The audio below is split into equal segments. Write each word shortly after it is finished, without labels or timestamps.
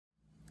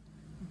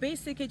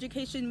Basic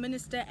Education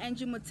Minister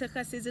Angie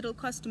Motshekga says it'll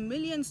cost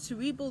millions to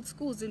rebuild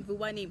schools in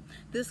Vuwani.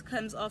 This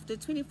comes after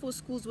 24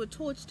 schools were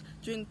torched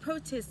during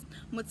protests.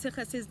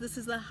 Motshekga says this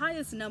is the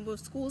highest number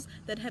of schools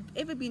that have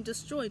ever been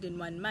destroyed in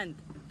 1 month.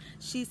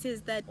 She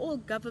says that all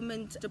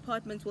government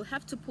departments will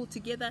have to pull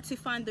together to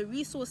find the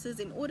resources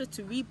in order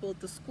to rebuild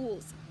the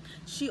schools.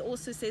 She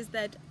also says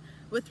that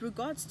with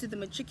regards to the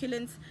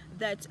matriculants,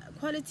 that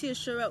quality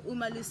assurer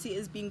Umalusi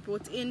is being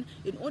brought in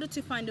order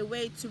to find a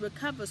way to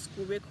recover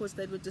school records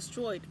that were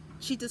destroyed.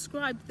 She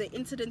described the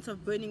incident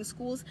of burning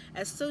schools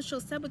as social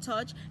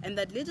sabotage and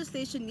that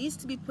legislation needs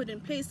to be put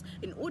in place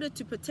in order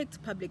to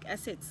protect public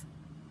assets.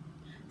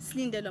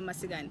 Slindelo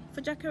Masikane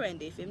for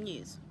Jacaranda FM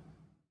News.